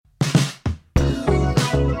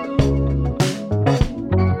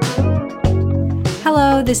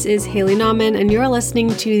Hello, this is Haley Nauman, and you're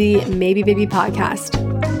listening to the Maybe Baby podcast.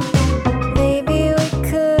 Maybe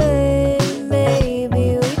we could,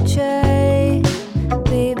 maybe we try.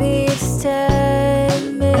 Maybe it's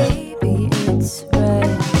time, maybe it's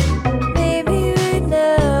right. Maybe right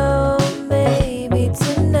now, maybe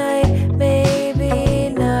tonight, maybe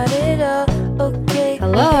not at all. Okay.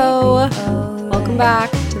 Hello, welcome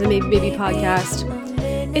back to the Maybe Baby podcast.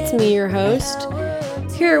 It's me, your host,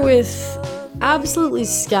 here with absolutely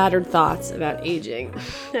scattered thoughts about aging.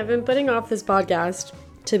 I've been putting off this podcast,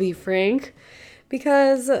 to be frank,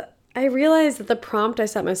 because I realized that the prompt I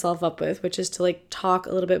set myself up with, which is to talk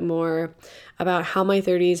a little bit more about how my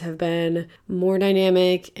 30s have been more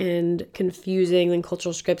dynamic and confusing than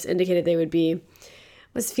cultural scripts indicated they would be,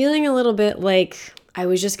 was feeling a little bit like I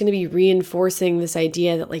was just going to be reinforcing this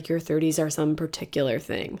idea that your 30s are some particular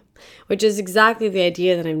thing, which is exactly the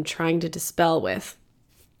idea that I'm trying to dispel with.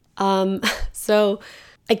 So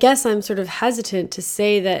I guess I'm sort of hesitant to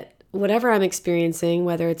say that whatever I'm experiencing,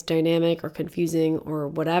 whether it's dynamic or confusing or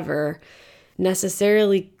whatever,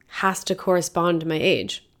 necessarily has to correspond to my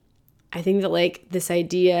age. I think that this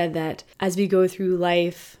idea that as we go through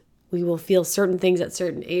life, we will feel certain things at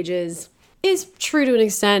certain ages is true to an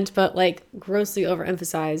extent, but grossly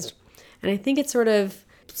overemphasized. And I think it sort of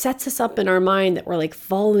sets us up in our mind that we're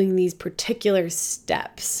following these particular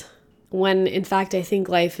steps, when in fact I think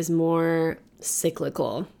life is more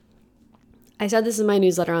cyclical. I said this in my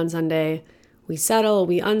newsletter on Sunday. We settle,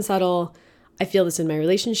 we unsettle. I feel this in my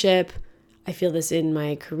relationship. I feel this in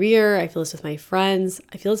my career. I feel this with my friends.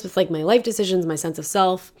 I feel this with my life decisions, my sense of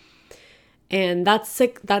self. And that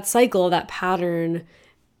cycle, that pattern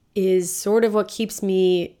is sort of what keeps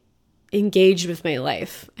me engaged with my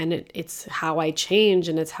life. And it's how I change,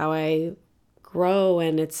 and it's how I grow,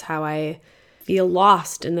 and it's how I feel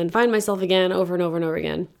lost and then find myself again over and over and over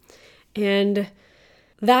again. And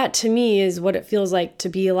that to me is what it feels like to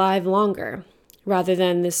be alive longer, rather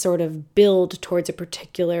than this sort of build towards a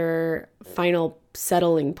particular final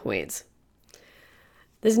settling point.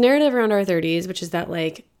 This narrative around our 30s, which is that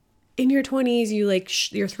in your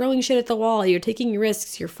 20s, you're throwing shit at the wall, you're taking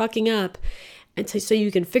risks, you're fucking up, and so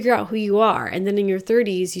you can figure out who you are. And then in your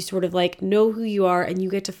 30s, you sort of know who you are, and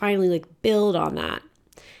you get to finally build on that.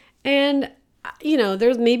 And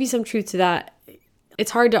there's maybe some truth to that.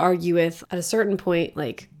 It's hard to argue with. At a certain point,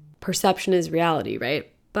 perception is reality,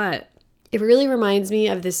 right? But it really reminds me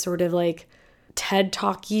of this sort of TED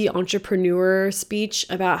Talky entrepreneur speech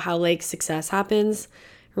about how success happens.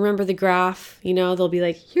 Remember the graph? They'll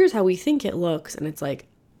be here's how we think it looks. And it's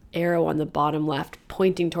arrow on the bottom left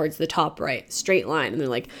pointing towards the top right, straight line. And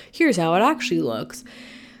they're here's how it actually looks.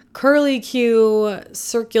 Curly Q,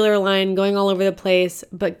 circular line going all over the place,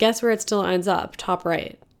 but guess where it still ends up? Top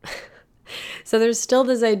right. So there's still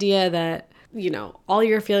this idea that, all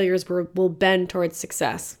your failures will bend towards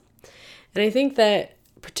success. And I think that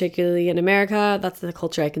particularly in America, that's the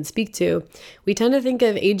culture I can speak to, we tend to think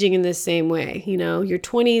of aging in this same way. Your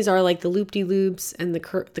 20s are the loop-de-loops and the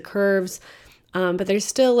curves, but there's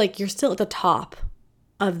still you're still at the top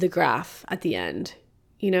of the graph at the end,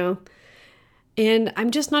 And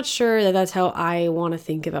I'm just not sure that that's how I want to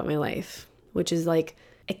think about my life, which is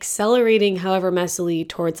accelerating however messily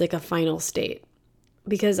towards a final state,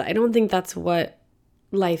 because I don't think that's what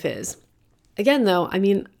life is. Again, though,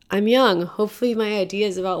 I'm young. Hopefully my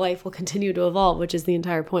ideas about life will continue to evolve, which is the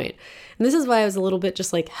entire point. And this is why I was a little bit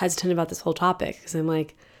just hesitant about this whole topic, because I'm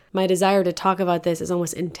my desire to talk about this is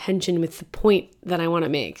almost in tension with the point that I want to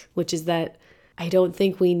make, which is that I don't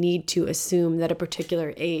think we need to assume that a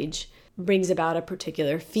particular age brings about a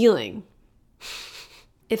particular feeling.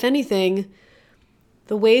 If anything,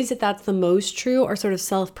 the ways that that's the most true are sort of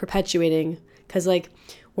self-perpetuating, because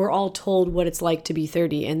we're all told what it's like to be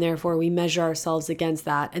 30, and therefore we measure ourselves against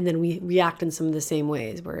that, and then we react in some of the same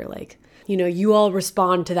ways where you all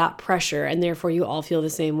respond to that pressure, and therefore you all feel the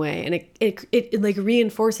same way. And it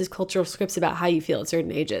reinforces cultural scripts about how you feel at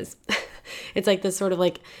certain ages. It's this sort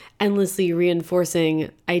of endlessly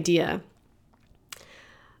reinforcing idea.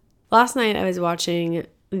 Last night I was watching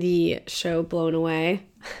the show Blown Away.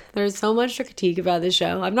 There's so much to critique about this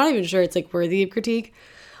show. I'm not even sure it's worthy of critique.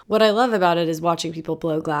 What I love about it is watching people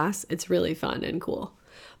blow glass. It's really fun and cool.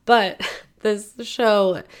 But this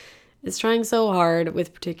show is trying so hard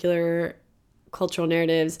with particular cultural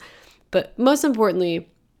narratives. But most importantly,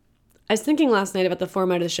 I was thinking last night about the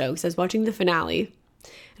format of the show because I was watching the finale.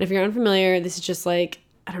 And if you're unfamiliar, this is just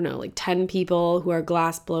 10 people who are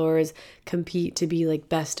glass blowers compete to be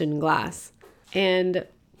best in glass. And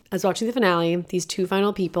I was watching the finale. These two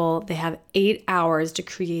final people, they have 8 hours to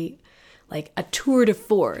create like a tour de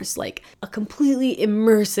force, like a completely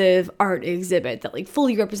immersive art exhibit that like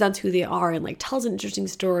fully represents who they are and like tells an interesting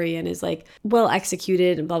story and is like well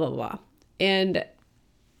executed and blah, blah, blah. And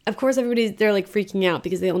of course, they're like freaking out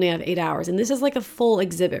because they only have 8 hours. And this is like a full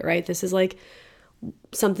exhibit, right? This is like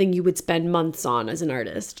something you would spend months on as an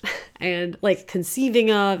artist and like conceiving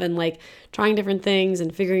of and like trying different things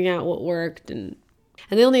and figuring out what worked. And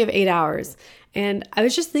they only have 8 hours. And I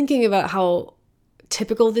was just thinking about how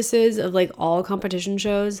typical this is of like all competition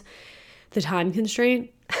shows, the time constraint.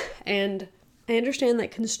 And I understand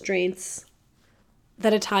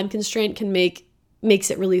that a time constraint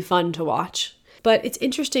makes it really fun to watch. But it's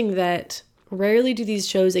interesting that rarely do these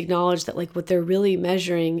shows acknowledge that like what they're really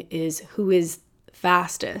measuring is who is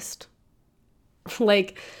fastest.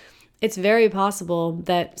 Like, it's very possible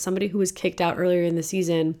that somebody who was kicked out earlier in the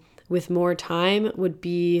season with more time would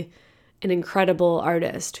be an incredible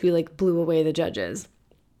artist who like blew away the judges.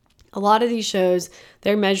 A lot of these shows,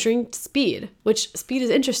 they're measuring speed, which speed is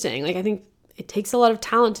interesting. Like, I think it takes a lot of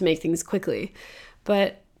talent to make things quickly,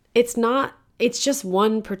 but it's just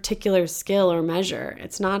one particular skill or measure.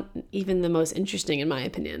 It's not even the most interesting in my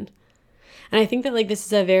opinion. And I think that like this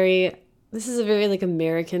is a very like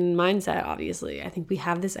American mindset, obviously. I think we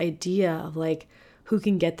have this idea of like who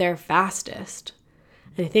can get there fastest.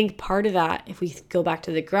 And I think part of that, if we go back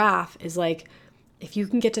to the graph, is like if you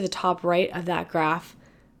can get to the top right of that graph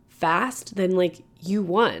fast, then like you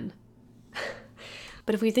won.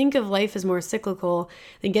 But if we think of life as more cyclical,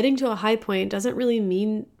 then getting to a high point doesn't really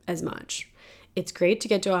mean as much. It's great to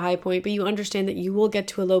get to a high point, but you understand that you will get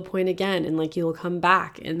to a low point again and like you will come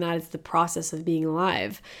back, and that is the process of being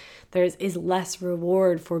alive. There is less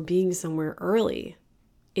reward for being somewhere early.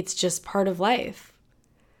 It's just part of life.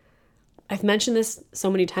 I've mentioned this so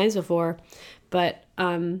many times before, but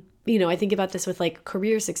I think about this with like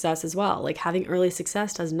career success as well. Like having early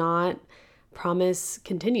success does not promise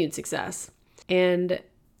continued success. And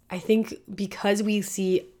I think because we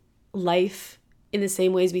see life in the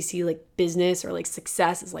same ways we see like business or like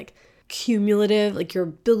success is like cumulative, like you're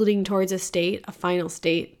building towards a final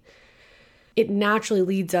state, it naturally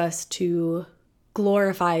leads us to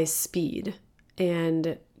glorify speed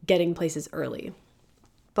and getting places early.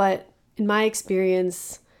 But in my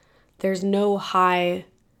experience, there's no high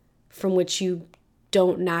from which you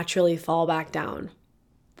don't naturally fall back down.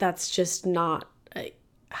 That's just not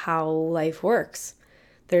how life works.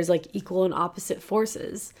 There's like equal and opposite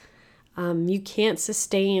forces. You can't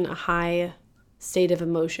sustain a high state of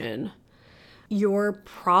emotion. Your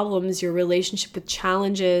problems, your relationship with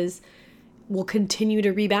challenges will continue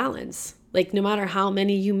to rebalance, like no matter how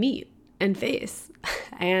many you meet and face.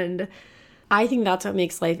 And I think that's what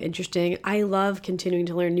makes life interesting. I love continuing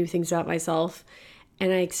to learn new things about myself,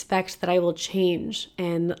 and I expect that I will change.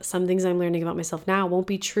 And some things I'm learning about myself now won't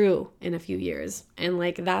be true in a few years. And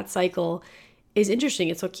like that cycle is interesting.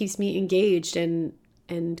 It's what keeps me engaged and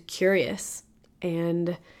curious.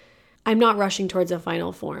 And I'm not rushing towards a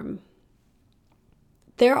final form.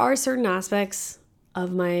 There are certain aspects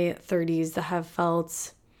of my 30s that have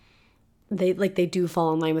felt they do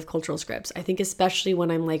fall in line with cultural scripts. I think especially when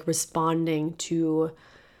I'm like responding to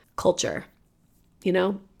culture.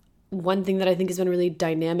 One thing that I think has been really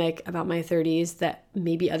dynamic about my 30s that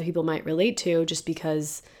maybe other people might relate to just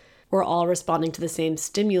because we're all responding to the same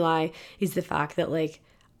stimuli is the fact that like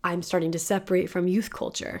I'm starting to separate from youth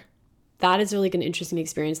culture. That is really an interesting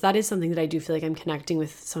experience. That is something that I do feel like I'm connecting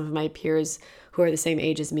with some of my peers who are the same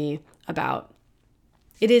age as me about.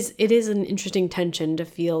 It is an interesting tension to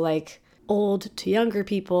feel like old to younger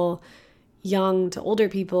people, young to older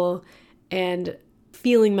people, and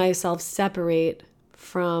feeling myself separate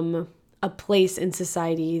from a place in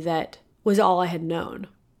society that was all I had known.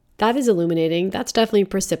 That is illuminating. That's definitely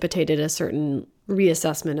precipitated a certain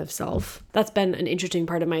reassessment of self. That's been an interesting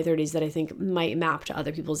part of my 30s that I think might map to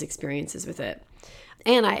other people's experiences with it.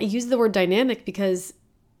 And I use the word dynamic because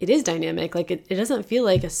it is dynamic. Like it doesn't feel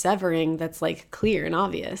like a severing that's like clear and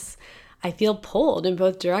obvious. I feel pulled in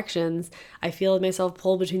both directions. I feel myself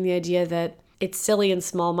pulled between the idea that it's silly and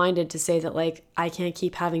small-minded to say that like I can't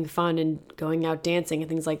keep having fun and going out dancing and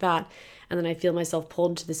things like that. And then I feel myself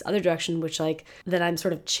pulled into this other direction, which like that I'm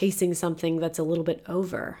sort of chasing something that's a little bit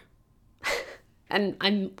over. And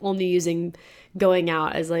I'm only using going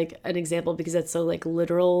out as like an example because that's so like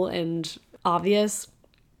literal and obvious.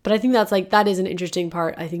 But I think that is an interesting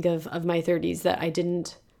part, I think, of my 30s that I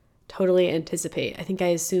didn't totally anticipate. I think I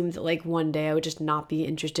assumed that like one day I would just not be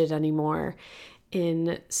interested anymore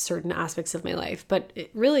in certain aspects of my life. But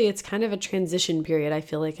it's kind of a transition period. I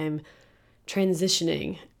feel like I'm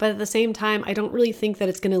transitioning. But at the same time, I don't really think that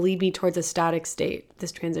it's going to lead me towards a static state,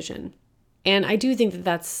 this transition. And I do think that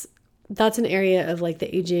that's that's an area of like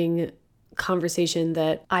the aging conversation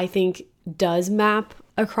that I think does map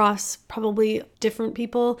across probably different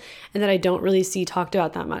people and that I don't really see talked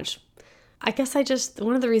about that much. I guess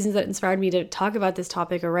one of the reasons that inspired me to talk about this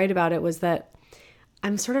topic or write about it was that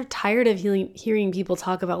I'm sort of tired of hearing people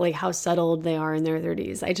talk about like how settled they are in their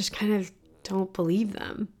 30s. I just kind of don't believe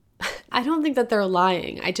them. I don't think that they're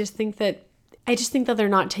lying. I just think that they're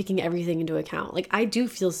not taking everything into account. Like I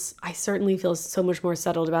certainly feel so much more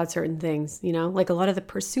settled about certain things, you know, like a lot of the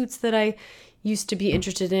pursuits that I used to be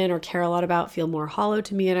interested in or care a lot about feel more hollow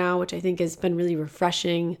to me now, which I think has been really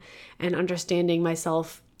refreshing, and understanding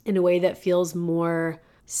myself in a way that feels more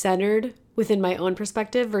centered within my own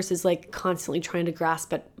perspective versus like constantly trying to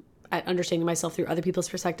grasp at understanding myself through other people's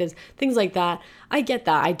perspectives, things like that. I get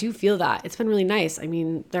that. I do feel that. It's been really nice. I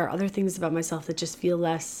mean, there are other things about myself that just feel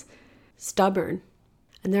less stubborn.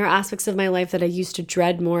 And there are aspects of my life that I used to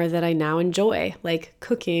dread more that I now enjoy, like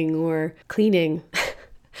cooking or cleaning.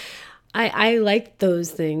 I like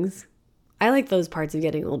those things. I like those parts of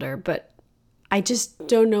getting older, but I just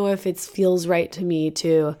don't know if it feels right to me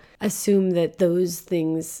to assume that those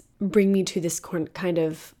things bring me to this kind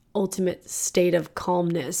of ultimate state of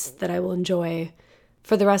calmness that I will enjoy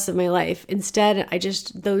for the rest of my life. Instead,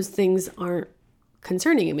 those things aren't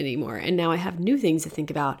concerning me anymore. And now I have new things to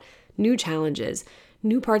think about, new challenges,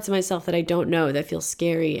 new parts of myself that I don't know that feel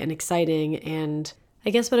scary and exciting. And I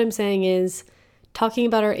guess what I'm saying is talking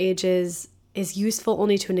about our ages is useful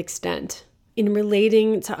only to an extent. In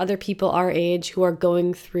relating to other people our age who are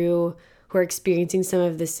experiencing some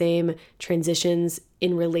of the same transitions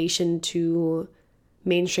in relation to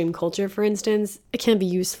mainstream culture, for instance, it can be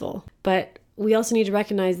useful. But we also need to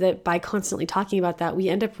recognize that by constantly talking about that, we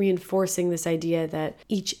end up reinforcing this idea that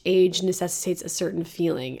each age necessitates a certain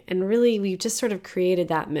feeling. And really, we've just sort of created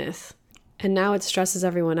that myth. And now it stresses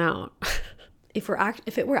everyone out. If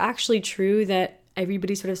it were actually true that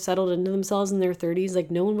everybody sort of settled into themselves in their 30s,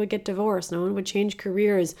 like no one would get divorced, no one would change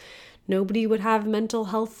careers, nobody would have mental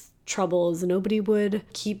health troubles, nobody would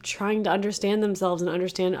keep trying to understand themselves and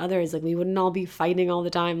understand others, like we wouldn't all be fighting all the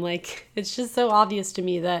time. Like it's just so obvious to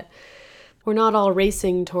me that we're not all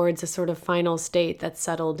racing towards a sort of final state that's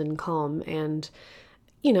settled and calm. And,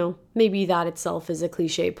 you know, maybe that itself is a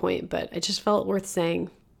cliche point, but it just felt worth saying.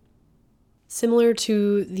 Similar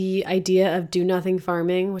to the idea of do-nothing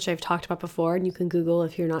farming, which I've talked about before, and you can Google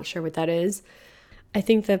if you're not sure what that is. I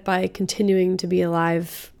think that by continuing to be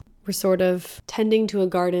alive, we're sort of tending to a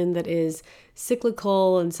garden that is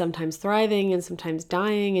cyclical and sometimes thriving and sometimes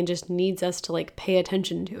dying and just needs us to like pay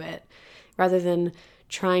attention to it rather than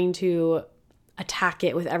trying to attack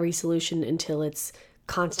it with every solution until it's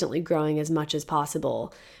constantly growing as much as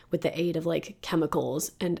possible with the aid of like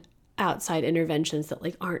chemicals and outside interventions that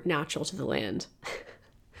like aren't natural to the land.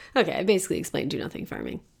 Okay, I basically explained do-nothing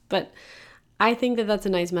farming, but I think that that's a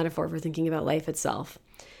nice metaphor for thinking about life itself.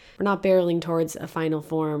 We're not barreling towards a final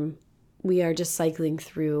form. We are just cycling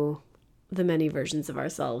through the many versions of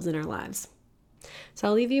ourselves in our lives. So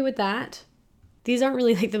I'll leave you with that. These aren't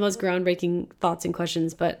really like the most groundbreaking thoughts and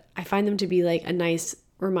questions, but I find them to be like a nice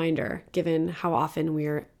reminder given how often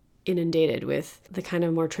we're inundated with the kind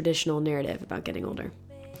of more traditional narrative about getting older.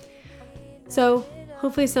 So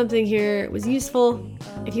hopefully something here was useful.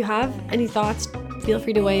 If you have any thoughts, feel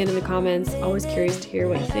free to weigh in the comments. Always curious to hear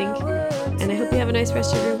what you think. And I hope you have a nice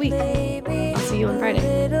rest of your week. I'll see you on Friday.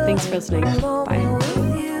 Thanks for listening. Bye.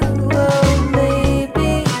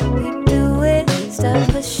 Stop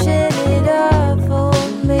pushing it off.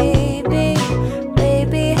 Oh, maybe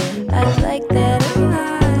I'd like that a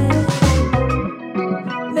lot.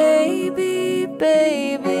 Maybe,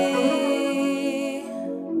 baby.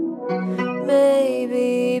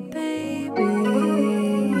 Maybe, baby.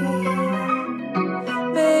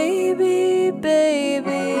 Maybe,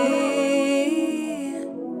 baby.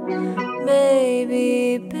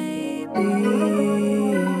 Maybe, baby.